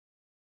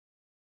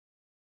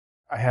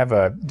I have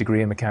a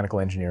degree in mechanical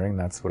engineering.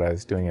 That's what I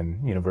was doing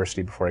in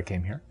university before I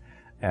came here.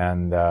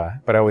 And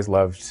but I always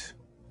loved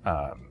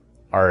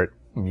art,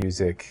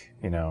 music,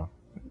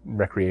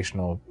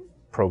 recreational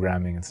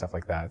programming and stuff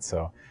like that.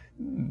 So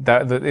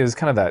it was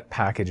kind of that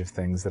package of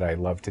things that I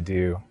love to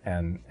do.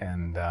 And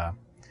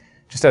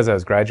just as I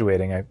was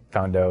graduating, I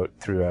found out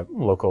through a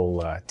local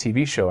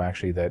TV show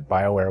actually that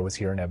BioWare was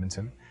here in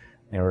Edmonton.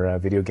 They were a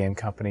video game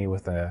company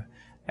with an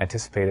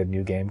anticipated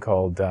new game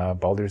called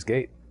Baldur's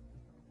Gate.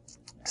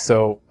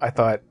 So I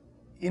thought,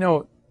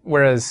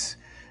 whereas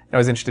I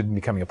was interested in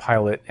becoming a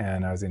pilot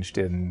and I was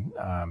interested in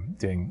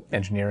doing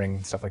engineering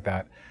and stuff like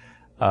that,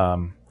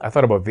 I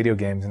thought about video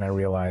games and I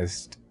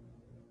realized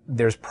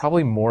there's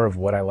probably more of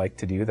what I like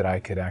to do that I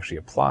could actually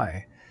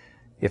apply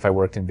if I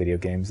worked in video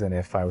games than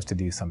if I was to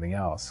do something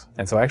else.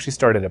 And so I actually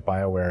started at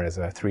BioWare as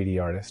a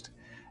 3D artist,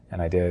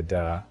 and I did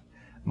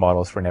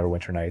models for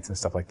Neverwinter Nights and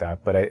stuff like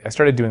that. But I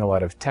started doing a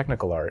lot of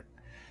technical art.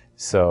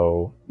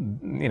 So,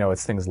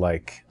 it's things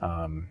like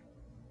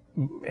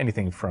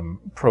anything from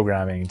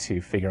programming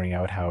to figuring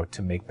out how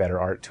to make better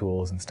art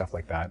tools and stuff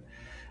like that.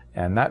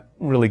 And that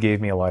really gave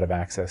me a lot of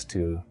access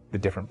to the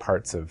different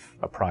parts of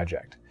a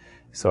project.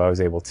 So I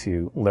was able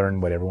to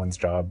learn what everyone's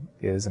job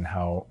is and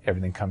how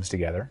everything comes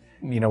together.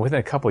 Within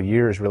a couple of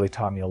years really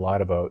taught me a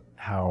lot about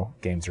how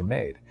games are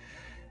made.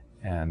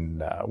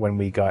 And when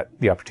we got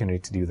the opportunity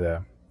to do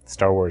the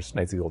Star Wars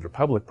Knights of the Old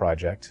Republic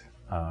project,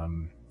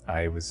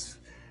 I was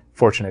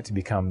fortunate to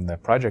become the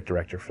project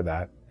director for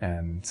that.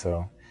 And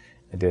so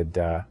I did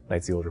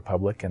Knights of the Old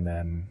Republic and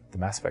then the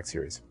Mass Effect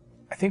series.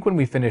 I think when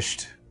we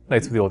finished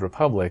Knights of the Old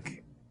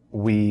Republic,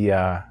 we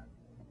had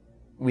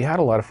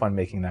a lot of fun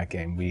making that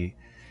game. We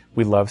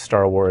loved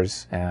Star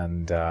Wars,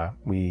 and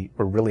we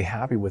were really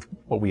happy with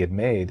what we had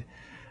made.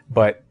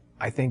 But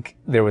I think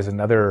there was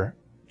another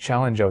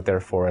challenge out there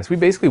for us. We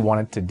basically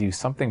wanted to do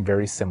something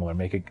very similar,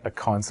 make a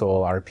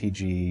console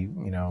RPG,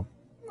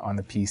 on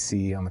the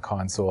PC, on the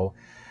console.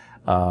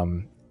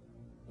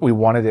 We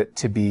wanted it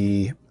to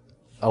be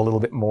a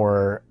little bit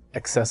more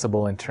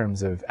accessible in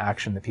terms of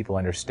action that people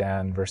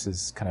understand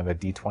versus kind of a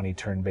D20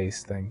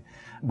 turn-based thing.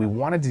 We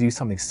wanted to do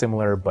something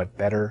similar but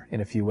better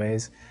in a few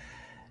ways.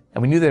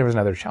 And we knew there was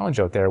another challenge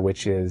out there,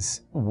 which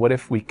is, what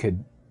if we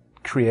could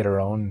create our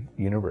own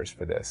universe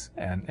for this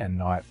and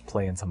not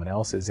play in someone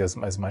else's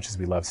as much as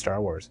we love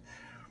Star Wars?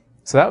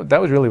 So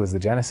that was the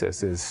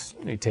genesis, is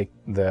you take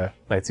the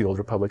Knights of the Old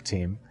Republic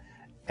team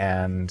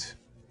and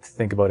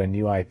think about a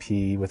new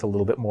IP with a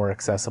little bit more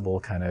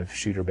accessible kind of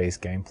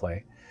shooter-based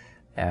gameplay.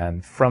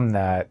 And from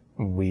that,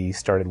 we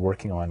started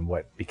working on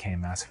what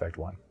became Mass Effect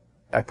 1.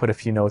 I put a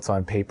few notes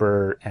on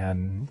paper,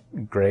 and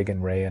Greg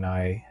and Ray and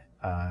I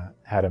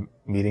had a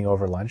meeting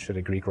over lunch at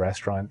a Greek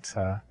restaurant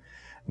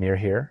near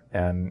here,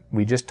 and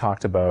we just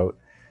talked about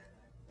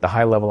the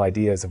high-level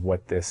ideas of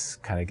what this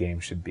kind of game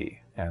should be,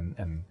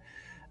 and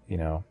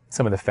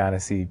some of the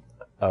fantasy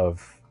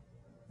of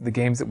the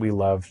games that we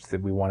loved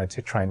that we wanted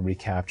to try and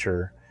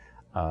recapture.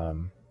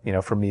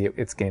 For me,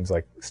 it's games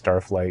like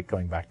Starflight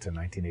going back to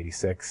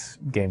 1986,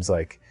 games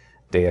like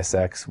Deus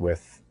Ex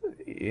with,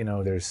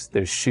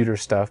 there's shooter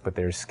stuff, but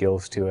there's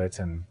skills to it,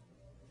 and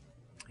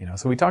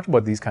so we talked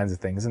about these kinds of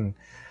things, and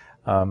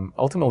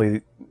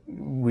ultimately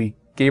we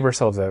gave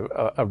ourselves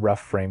a rough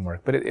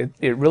framework, but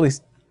it really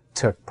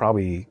took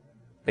probably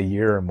a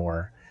year or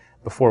more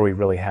before we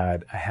really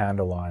had a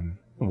handle on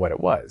what it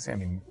was. I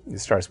mean, it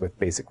starts with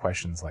basic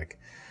questions like,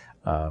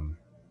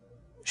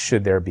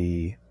 should there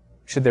be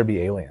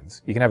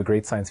aliens? You can have a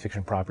great science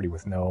fiction property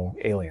with no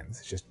aliens.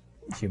 It's just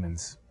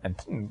humans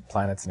and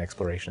planets and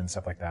exploration and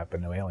stuff like that,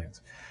 but no aliens.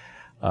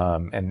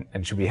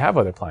 And should we have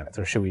other planets,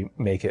 or should we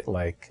make it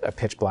like a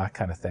Pitch Black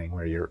kind of thing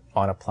where you're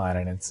on a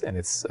planet and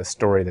it's a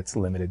story that's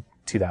limited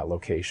to that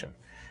location,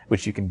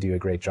 which you can do a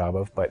great job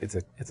of, but it's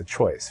a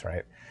choice,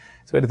 right?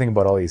 So we had to think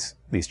about all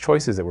these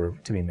choices that were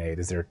to be made.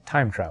 Is there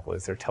time travel?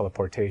 Is there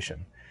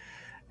teleportation?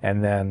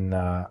 And then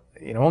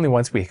only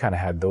once we kind of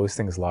had those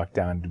things locked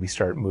down did we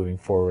start moving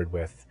forward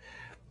with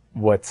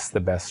what's the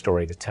best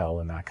story to tell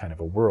in that kind of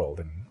a world,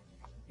 and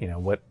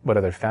what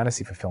other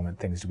fantasy fulfillment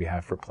things do we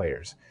have for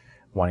players?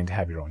 Wanting to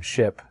have your own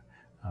ship,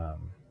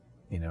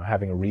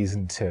 having a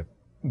reason to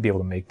be able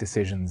to make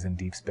decisions in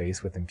deep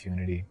space with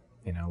impunity,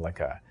 like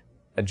a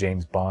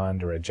James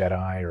Bond or a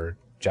Jedi or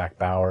Jack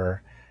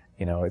Bauer.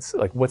 It's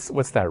like,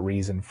 what's that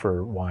reason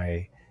for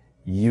why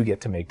you get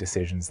to make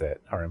decisions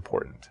that are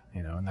important,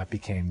 and that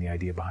became the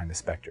idea behind the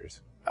Spectres.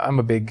 I'm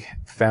a big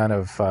fan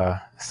of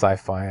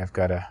sci-fi. I've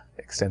got an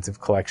extensive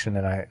collection,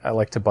 and I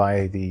like to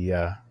buy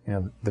the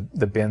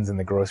bins in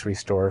the grocery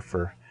store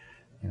for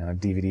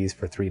DVDs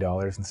for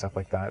 $3 and stuff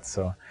like that.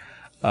 So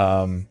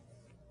I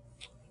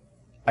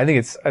think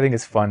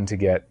it's fun to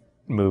get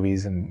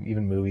movies, and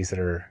even movies that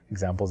are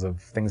examples of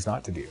things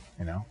not to do,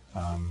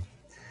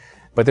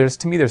 but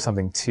to me there's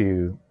something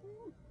to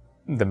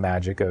the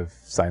magic of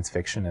science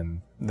fiction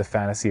and the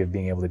fantasy of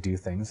being able to do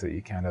things that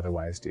you can't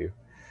otherwise do.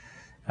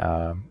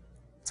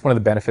 It's one of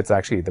the benefits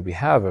actually that we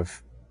have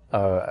of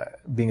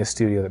being a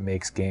studio that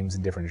makes games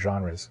in different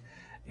genres,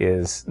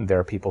 is there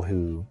are people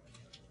who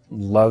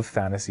love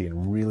fantasy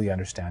and really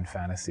understand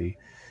fantasy.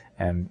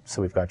 And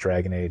so we've got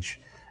Dragon Age,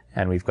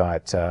 and we've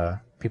got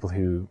people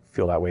who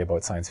feel that way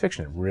about science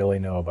fiction, and really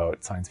know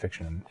about science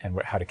fiction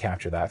and how to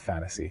capture that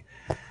fantasy.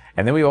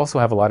 And then we also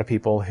have a lot of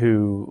people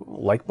who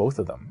like both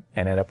of them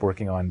and end up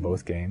working on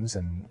both games,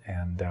 and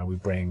we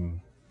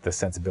bring the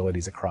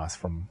sensibilities across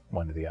from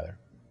one to the other.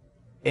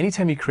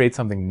 Anytime you create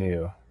something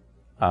new,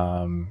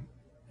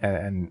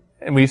 and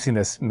we've seen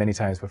this many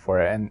times before,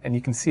 and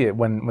you can see it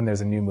when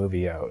there's a new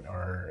movie out,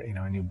 or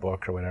a new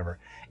book or whatever.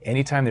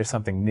 Anytime there's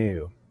something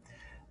new,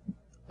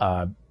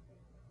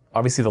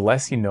 obviously the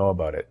less you know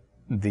about it,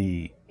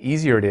 the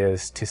easier it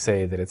is to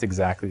say that it's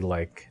exactly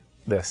like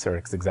this or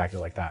it's exactly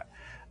like that.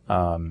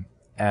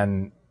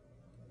 And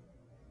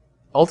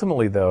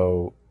ultimately,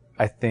 though,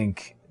 I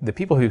think the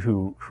people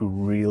who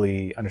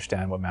really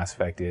understand what Mass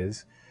Effect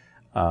is,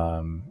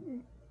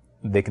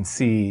 they can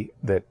see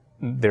that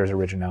there's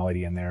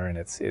originality in there, and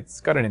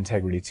it's got an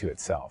integrity to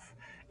itself.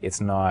 It's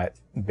not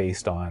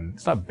based on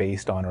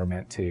or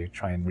meant to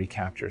try and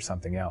recapture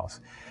something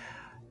else.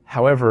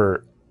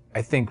 However,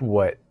 I think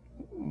what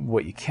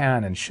you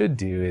can and should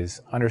do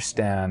is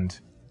understand,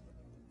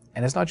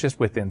 and it's not just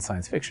within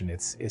science fiction,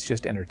 it's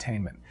just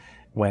entertainment.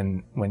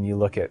 When you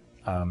look at,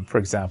 for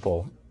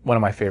example, one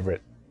of my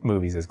favorite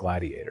movies is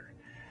Gladiator.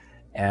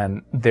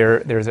 And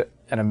there's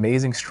an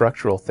amazing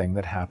structural thing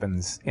that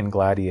happens in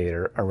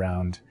Gladiator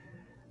around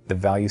the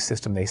value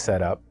system they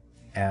set up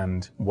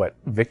and what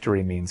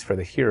victory means for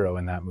the hero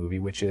in that movie,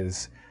 which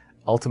is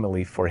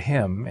ultimately for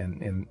him,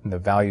 and the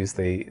values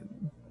they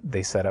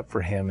set up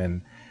for him,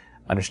 and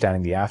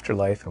understanding the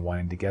afterlife and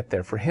wanting to get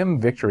there. For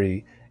him,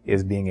 victory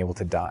is being able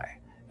to die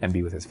and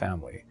be with his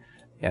family.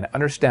 And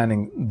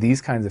understanding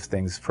these kinds of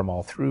things from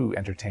all through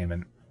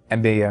entertainment,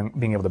 and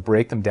being able to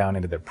break them down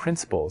into their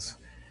principles,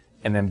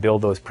 and then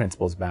build those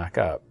principles back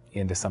up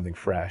into something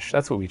fresh.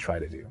 That's what we try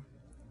to do.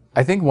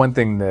 I think one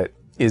thing that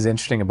is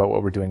interesting about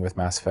what we're doing with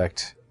Mass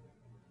Effect,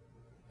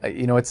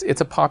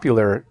 it's a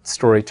popular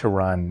story to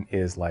run,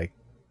 is like,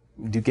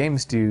 do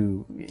games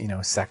do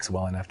sex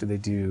well enough? Do they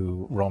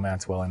do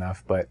romance well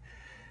enough? But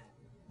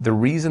the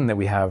reason that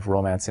we have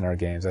romance in our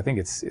games, I think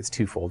it's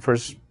twofold.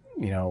 First,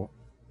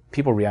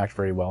 people react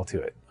very well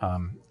to it.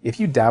 If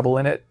you dabble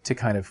in it to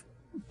kind of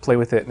play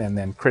with it and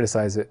then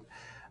criticize it,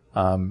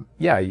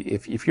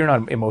 if you're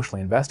not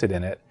emotionally invested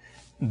in it,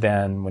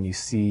 then when you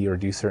see or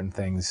do certain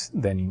things,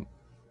 then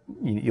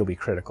you'll be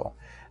critical.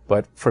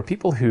 But for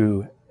people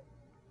who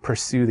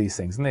pursue these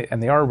things,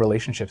 and they are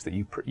relationships that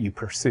you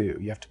pursue,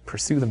 you have to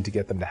pursue them to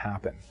get them to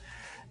happen.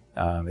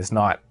 It's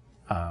not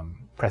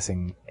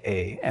pressing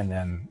A and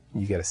then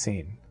you get a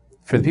scene.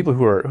 For the people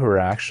who are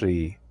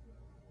actually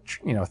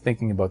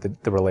thinking about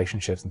the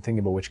relationships and thinking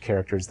about which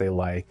characters they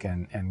like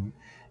and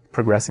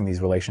progressing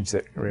these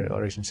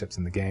relationships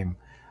in the game,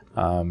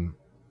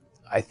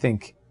 I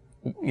think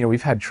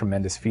we've had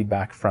tremendous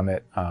feedback from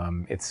it.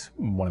 It's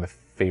one of the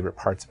favorite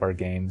parts of our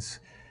games,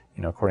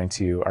 according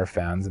to our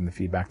fans and the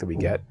feedback that we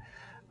get.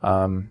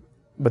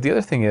 But the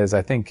other thing is,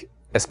 I think,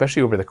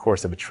 especially over the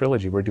course of a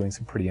trilogy, we're doing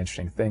some pretty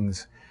interesting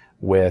things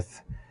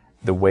with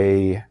the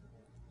way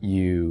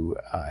you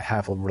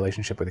have a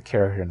relationship with a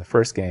character in the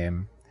first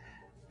game,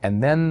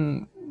 and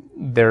then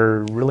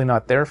they're really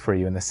not there for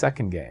you in the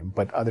second game,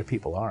 but other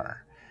people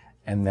are.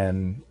 And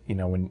then,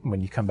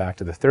 when you come back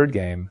to the third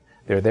game,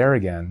 they're there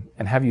again.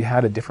 And have you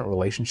had a different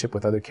relationship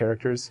with other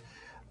characters?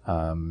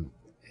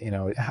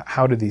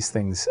 How do these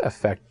things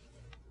affect,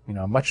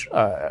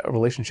 a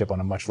relationship on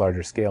a much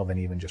larger scale than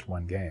even just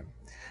one game?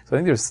 So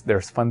I think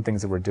there's fun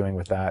things that we're doing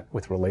with that,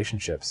 with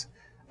relationships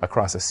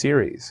across a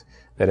series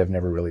that have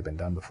never really been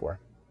done before.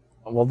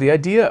 Well, the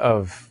idea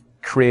of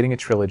creating a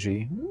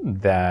trilogy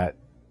that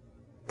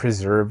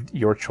preserved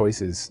your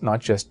choices, not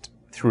just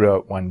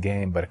throughout one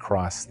game, but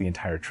across the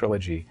entire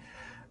trilogy,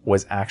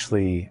 was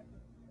actually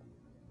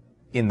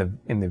in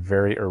the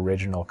very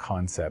original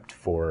concept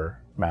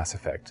for Mass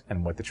Effect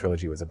and what the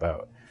trilogy was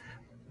about.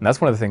 And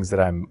that's one of the things that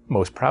I'm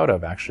most proud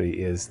of,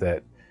 actually, is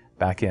that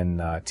back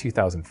in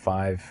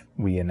 2005,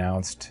 we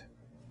announced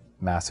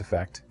Mass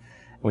Effect.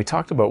 And we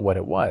talked about what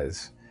it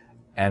was,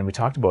 and we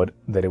talked about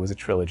that it was a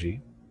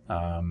trilogy,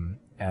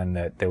 and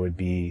that there would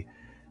be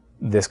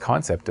this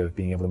concept of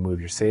being able to move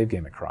your save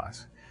game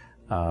across.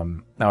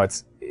 Now,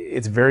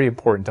 it's very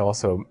important to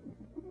also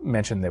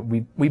mention that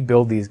we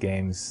build these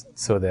games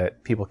so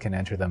that people can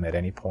enter them at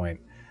any point,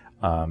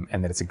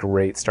 and that it's a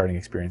great starting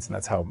experience, and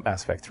that's how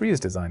Mass Effect 3 is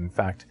designed. In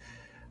fact,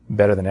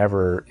 better than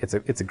ever,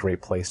 it's a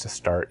great place to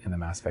start in the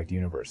Mass Effect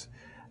universe.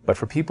 But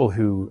for people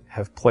who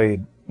have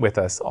played with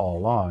us all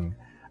along,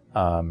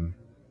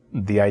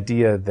 the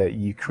idea that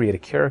you create a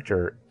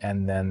character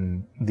and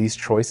then these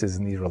choices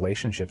and these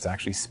relationships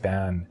actually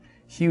span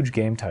huge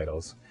game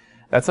titles,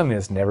 that's something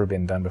that's never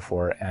been done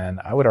before, and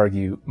I would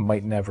argue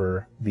might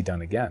never be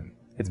done again.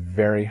 It's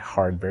very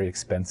hard, very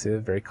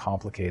expensive, very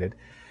complicated.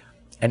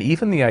 And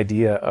even the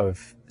idea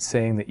of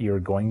saying that you're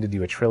going to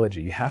do a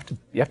trilogy, you have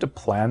to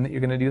plan that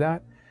you're going to do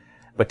that,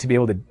 but to be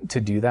able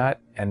to do that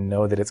and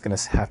know that it's going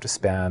to have to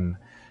span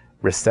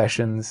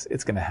recessions.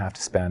 It's going to have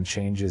to span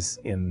changes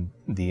in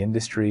the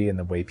industry and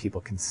the way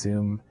people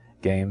consume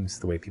games,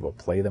 the way people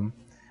play them.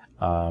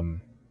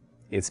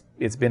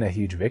 It's been a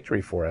huge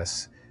victory for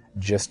us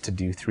just to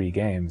do 3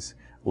 games,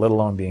 let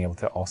alone being able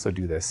to also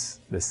do this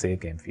save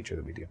game feature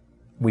that we do.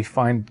 We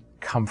find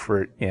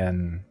comfort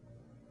in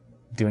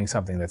doing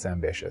something that's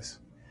ambitious.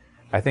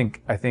 I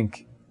think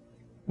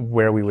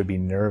where we would be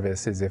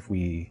nervous is if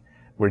we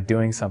were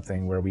doing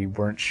something where we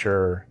weren't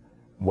sure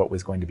what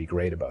was going to be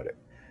great about it.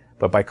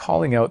 But by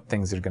calling out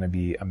things that are going to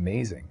be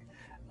amazing,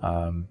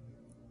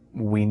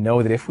 we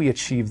know that if we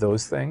achieve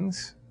those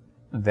things,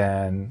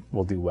 then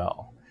we'll do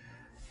well.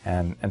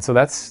 And so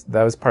that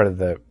was part of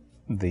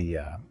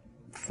the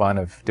fun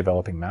of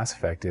developing Mass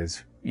Effect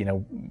is, you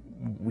know,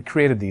 we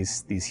created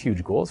these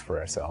huge goals for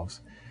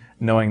ourselves,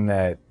 knowing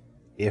that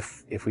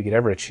if we could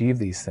ever achieve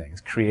these things,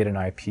 create an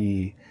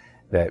IP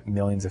that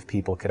millions of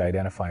people could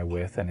identify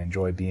with and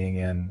enjoy being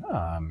in,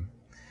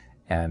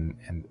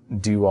 and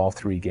do all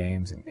 3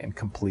 games and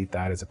complete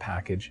that as a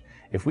package.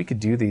 If we could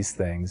do these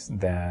things,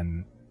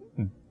 then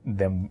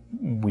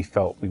we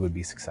felt we would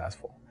be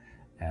successful.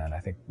 And I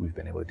think we've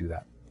been able to do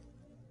that.